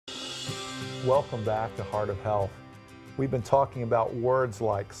Welcome back to Heart of Health. We've been talking about words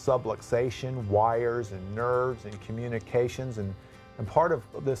like subluxation, wires and nerves and communications, and part of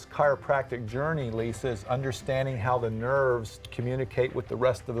this chiropractic journey, Lisa, is understanding how the nerves communicate with the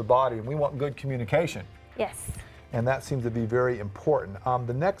rest of the body, and we want good communication. Yes. And that seems to be very important.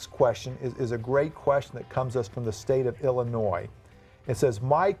 The next question is a great question that comes us from the state of Illinois. It says,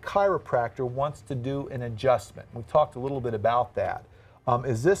 my chiropractor wants to do an adjustment. We talked a little bit about that.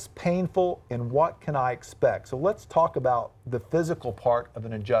 Is this painful, and what can I expect? So let's talk about the physical part of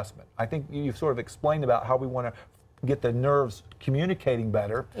an adjustment. I think you've sort of explained about how we want to get the nerves communicating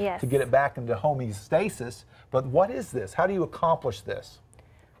better, yes, to get it back into homeostasis. But what is this? How do you accomplish this?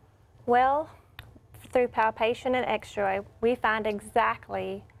 Well, through palpation and x-ray, we find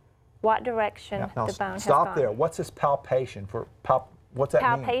exactly what direction now the bone has stop gone. there. What's this palpation for? What's that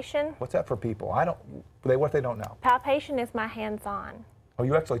mean? Palpation? What's that for people? What if they don't know? Palpation is my hands-on. Oh,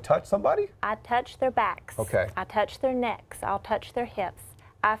 you actually touch somebody? I touch their backs. Okay. I touch their necks. I'll touch their hips.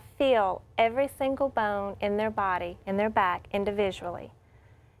 I feel every single bone in their body, in their back, individually.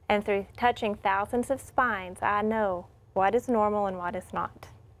 And through touching thousands of spines, I know what is normal and what is not.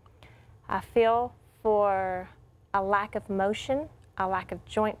 I feel for a lack of motion, a lack of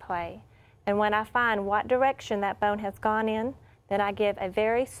joint play. And when I find what direction that bone has gone in, then I give a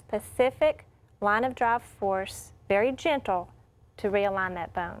very specific line of drive force, very gentle, to realign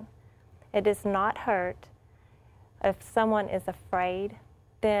that bone. It does not hurt. If someone is afraid,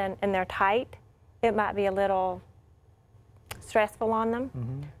 then, and they're tight, it might be a little stressful on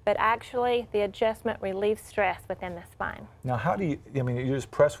them, but actually the adjustment relieves stress within the spine. Now, how do you, you just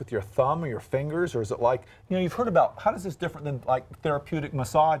press with your thumb or your fingers, or is it like, you've heard about, how does this different than like therapeutic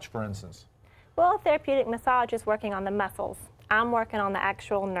massage, for instance? Well, therapeutic massage is working on the muscles. I'm working on the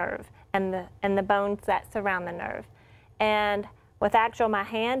actual nerve and the bones that surround the nerve. And with my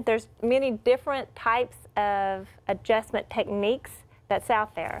hand, there's many different types of adjustment techniques that's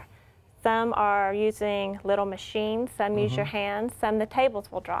out there. Some are using little machines, some use your hands, some the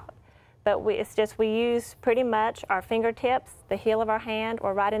tables will drop. But it's just we use pretty much our fingertips, the heel of our hand,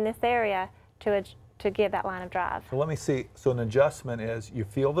 or right in this area to give that line of drive. So let me see. So an adjustment is you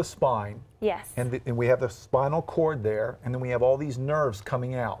feel the spine. Yes. And we have the spinal cord there, and then we have all these nerves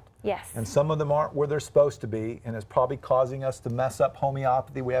coming out. Yes. And some of them aren't where they're supposed to be, and it's probably causing us to mess up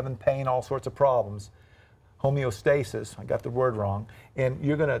homeopathy. We have in pain, all sorts of problems. Homeostasis, I got the word wrong, and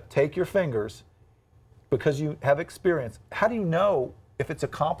you're going to take your fingers, because you have experience. How do you know if it's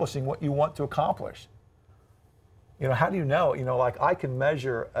accomplishing what you want to accomplish? How do you know? Like I can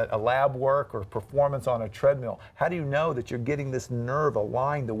measure a lab work or performance on a treadmill. How do you know that you're getting this nerve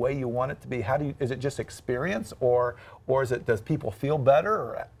aligned the way you want it to be? Is it just experience, or does people feel better,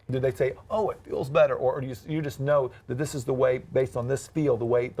 or do they say, oh, it feels better, or do you just know that this is the way, based on this feel, the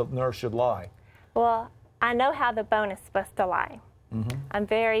way the nerve should lie? Well, I know how the bone is supposed to lie. I'm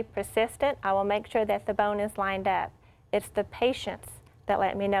very persistent. I will make sure that the bone is lined up. It's the patients that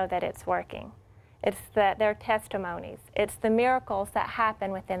let me know that it's working. It's their testimonies. It's the miracles that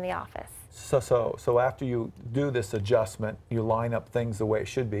happen within the office. So after you do this adjustment, you line up things the way it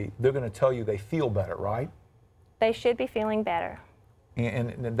should be, they're going to tell you they feel better, right? They should be feeling better.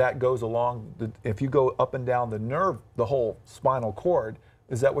 And that goes along, if you go up and down the nerve, the whole spinal cord,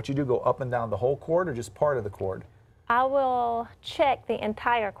 is that what you do, go up and down the whole cord, or just part of the cord? I will check the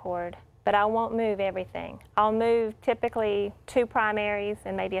entire cord, but I won't move everything. I'll move typically 2 primaries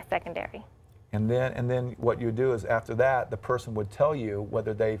and maybe a secondary. And then what you do is, after that, the person would tell you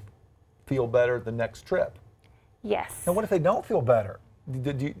whether they feel better the next trip. Yes. And what if they don't feel better?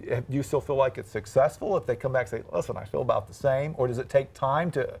 Do you still feel like it's successful if they come back and say, listen, I feel about the same? Or does it take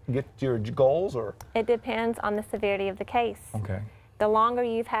time to get to your goals? Or it depends on the severity of the case. Okay. The longer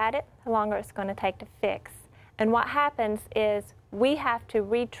you've had it, the longer it's going to take to fix. And what happens is we have to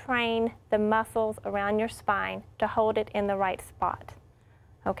retrain the muscles around your spine to hold it in the right spot.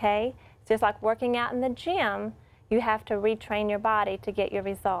 Okay? It's just like working out in the gym, you have to retrain your body to get your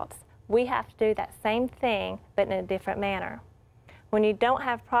results. We have to do that same thing, but in a different manner. When you don't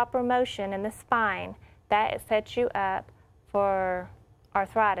have proper motion in the spine, that sets you up for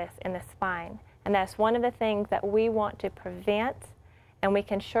arthritis in the spine. And that's one of the things that we want to prevent, and we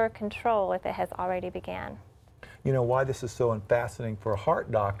can sure control if it has already began. You know why this is so fascinating for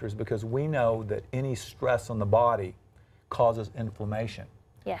heart doctors? Because we know that any stress on the body causes inflammation.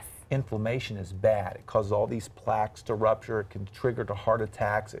 Yes. inflammation is bad. It causes all these plaques to rupture. It can trigger to heart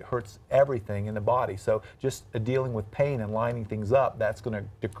attacks. It hurts everything in the body. So just dealing with pain and lining things up, that's going to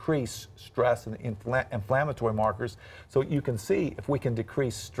decrease stress and inflammatory markers. So you can see if we can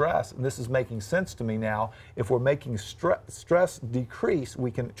decrease stress, and this is making sense to me now, if we're making stress decrease, we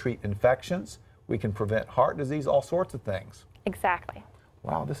can treat infections, we can prevent heart disease, all sorts of things. Exactly.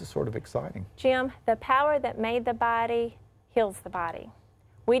 Wow, this is sort of exciting. Jim, the power that made the body heals the body.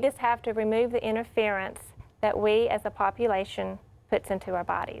 We just have to remove the interference that we as a population puts into our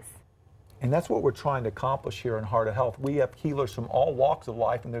bodies. And that's what we're trying to accomplish here in Heart of Health. We have healers from all walks of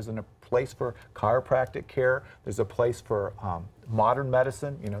life, and there's a place for chiropractic care. There's a place for modern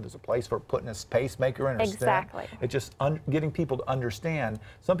medicine. You know, there's a place for putting a pacemaker in or Exactly. stent. It's just getting people to understand.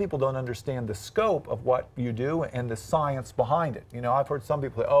 Some people don't understand the scope of what you do and the science behind it. You know, I've heard some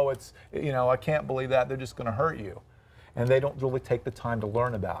people say, oh, it's, you know, I can't believe that. They're just going to hurt you. And they don't really take the time to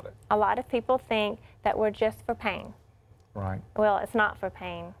learn about it. A lot of people think that we're just for pain. Right. Well, it's not for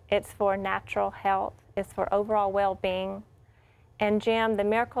pain. It's for natural health. It's for overall well-being. And Jim, the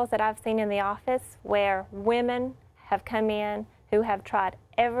miracles that I've seen in the office where women have come in who have tried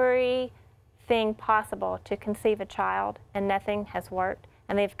everything possible to conceive a child and nothing has worked,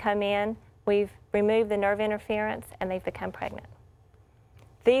 and they've come in, we've removed the nerve interference, and they've become pregnant.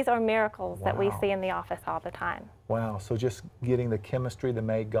 These are miracles that we see in the office all the time. Wow, so just getting the chemistry that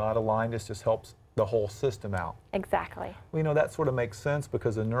made God aligned us just helps the whole system out. Exactly. Well, you know, that sort of makes sense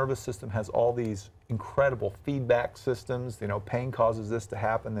because the nervous system has all these incredible feedback systems. You know, pain causes this to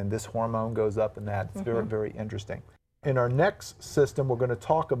happen, and this hormone goes up and that. It's very, very interesting. In our next system, we're going to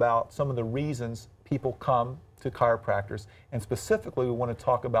talk about some of the reasons people come to chiropractors, and specifically we want to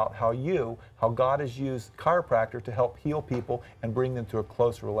talk about how God has used chiropractor to help heal people and bring them to a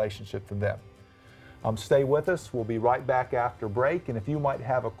close relationship to them. Stay with us. We'll be right back after break, and if you might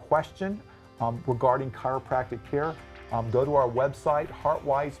have a question regarding chiropractic care, go to our website,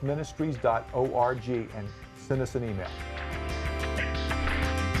 heartwiseministries.org, and send us an email.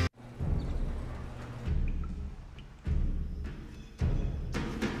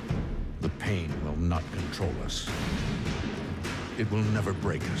 The pain will not control us. It will never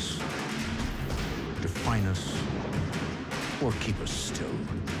break us, define us, or keep us still.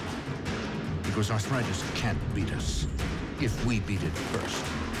 Because arthritis can't beat us if we beat it first.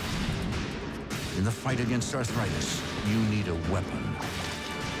 In the fight against arthritis, you need a weapon.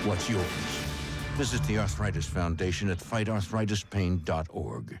 What's yours? Visit the Arthritis Foundation at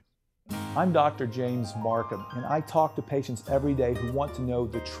fightarthritispain.org. I'm Dr. James Marcum, and I talk to patients every day who want to know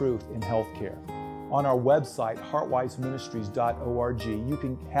the truth in healthcare. On our website, heartwiseministries.org, you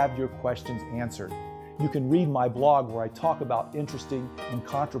can have your questions answered. You can read my blog where I talk about interesting and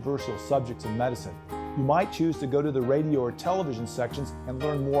controversial subjects in medicine. You might choose to go to the radio or television sections and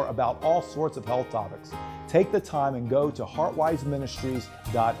learn more about all sorts of health topics. Take the time and go to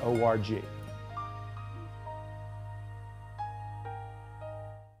heartwiseministries.org.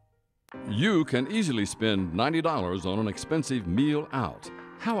 You can easily spend $90 on an expensive meal out.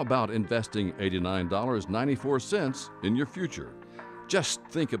 How about investing $89.94 in your future? Just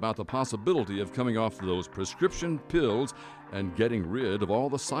think about the possibility of coming off those prescription pills and getting rid of all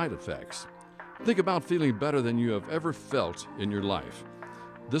the side effects. Think about feeling better than you have ever felt in your life.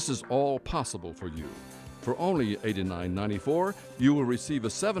 This is all possible for you. For only $89.94, you will receive a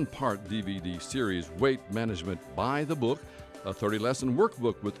 7-part DVD series, Weight Management by the Book, a 30-lesson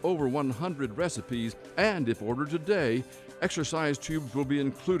workbook with over 100 recipes, and if ordered today, exercise tubes will be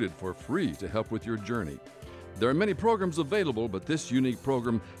included for free to help with your journey. There are many programs available, but this unique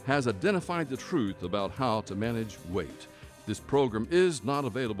program has identified the truth about how to manage weight. This program is not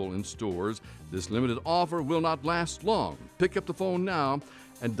available in stores. This limited offer will not last long. Pick up the phone now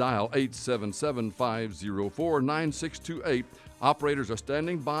and dial 877-504-9628. Operators are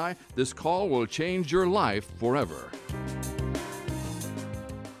standing by. This call will change your life forever.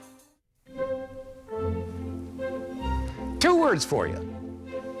 Two words for you.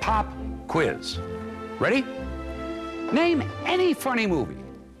 Pop quiz. Ready? Name any funny movie.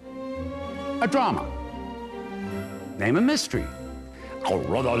 A drama. Name a mystery. And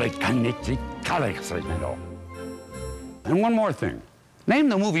one more thing. Name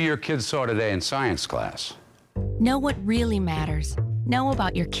the movie your kids saw today in science class. Know what really matters. Know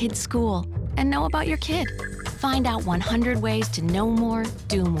about your kid's school. And know about your kid. Find out 100 ways to know more,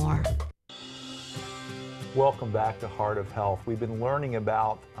 do more. Welcome back to Heart of Health. We've been learning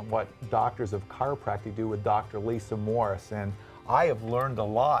about what doctors of chiropractic do with Dr. Lisa Morris, and I have learned a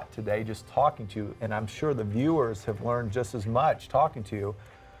lot today just talking to you, and I'm sure the viewers have learned just as much talking to you.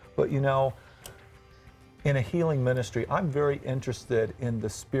 But you know, In a healing ministry, I'm very interested in the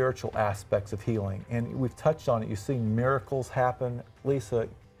spiritual aspects of healing. And we've touched on it. You've seen miracles happen. Lisa,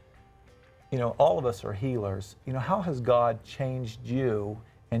 you know, all of us are healers. You know, how has God changed you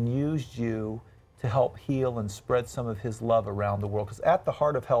and used you to help heal and spread some of His love around the world? Because at the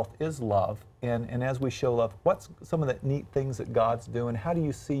heart of health is love. And as we show love, what's some of the neat things that God's doing? How do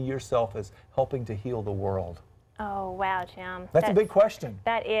you see yourself as helping to heal the world? Oh, wow, Jim. That's a big question.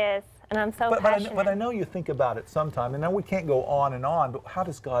 That is, and I'm so passionate. But I know you think about it sometime, and now we can't go on and on, but how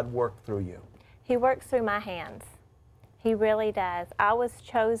does God work through you? He works through my hands. He really does. I was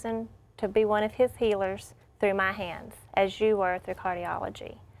chosen to be one of His healers through my hands, as you were through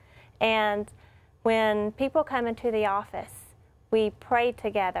cardiology. And when people come into the office, we pray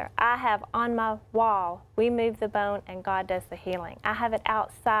together. I have on my wall, we move the bone and God does the healing. I have it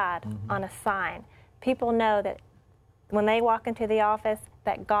outside on a sign. People know that when they walk into the office,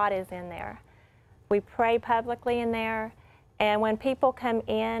 that God is in there. We pray publicly in there, and when people come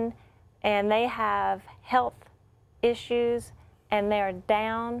in and they have health issues and they're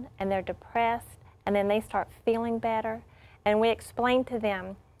down and they're depressed and then they start feeling better, and we explain to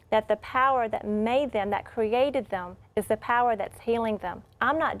them that the power that made them, that created them, is the power that's healing them.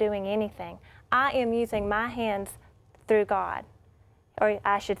 I'm not doing anything. I am using my hands through God. Or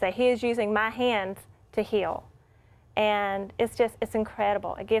I should say, He is using my hands to heal. And it's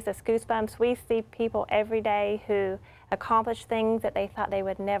incredible. It gives us goosebumps. We see people every day who accomplish things that they thought they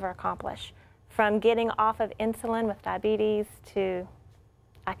would never accomplish. From getting off of insulin with diabetes to,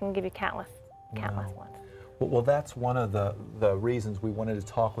 I can give you countless ones. Well, that's one of the reasons we wanted to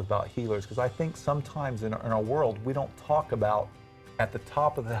talk about healers, because I think sometimes in our world we don't talk about, at the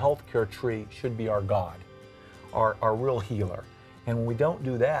top of the healthcare tree should be our God, our real healer. And when we don't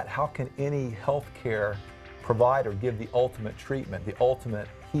do that, how can any healthcare provider give the ultimate treatment, the ultimate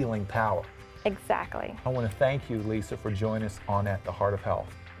healing power? Exactly. I want to thank you, Lisa, for joining us on At the Heart of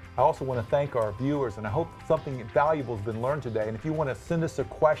Health. I also want to thank our viewers, and I hope something valuable has been learned today. And if you want to send us a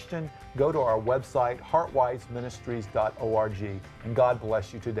question, go to our website, heartwiseministries.org. And God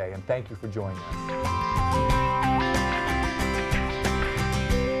bless you today, and thank you for joining us.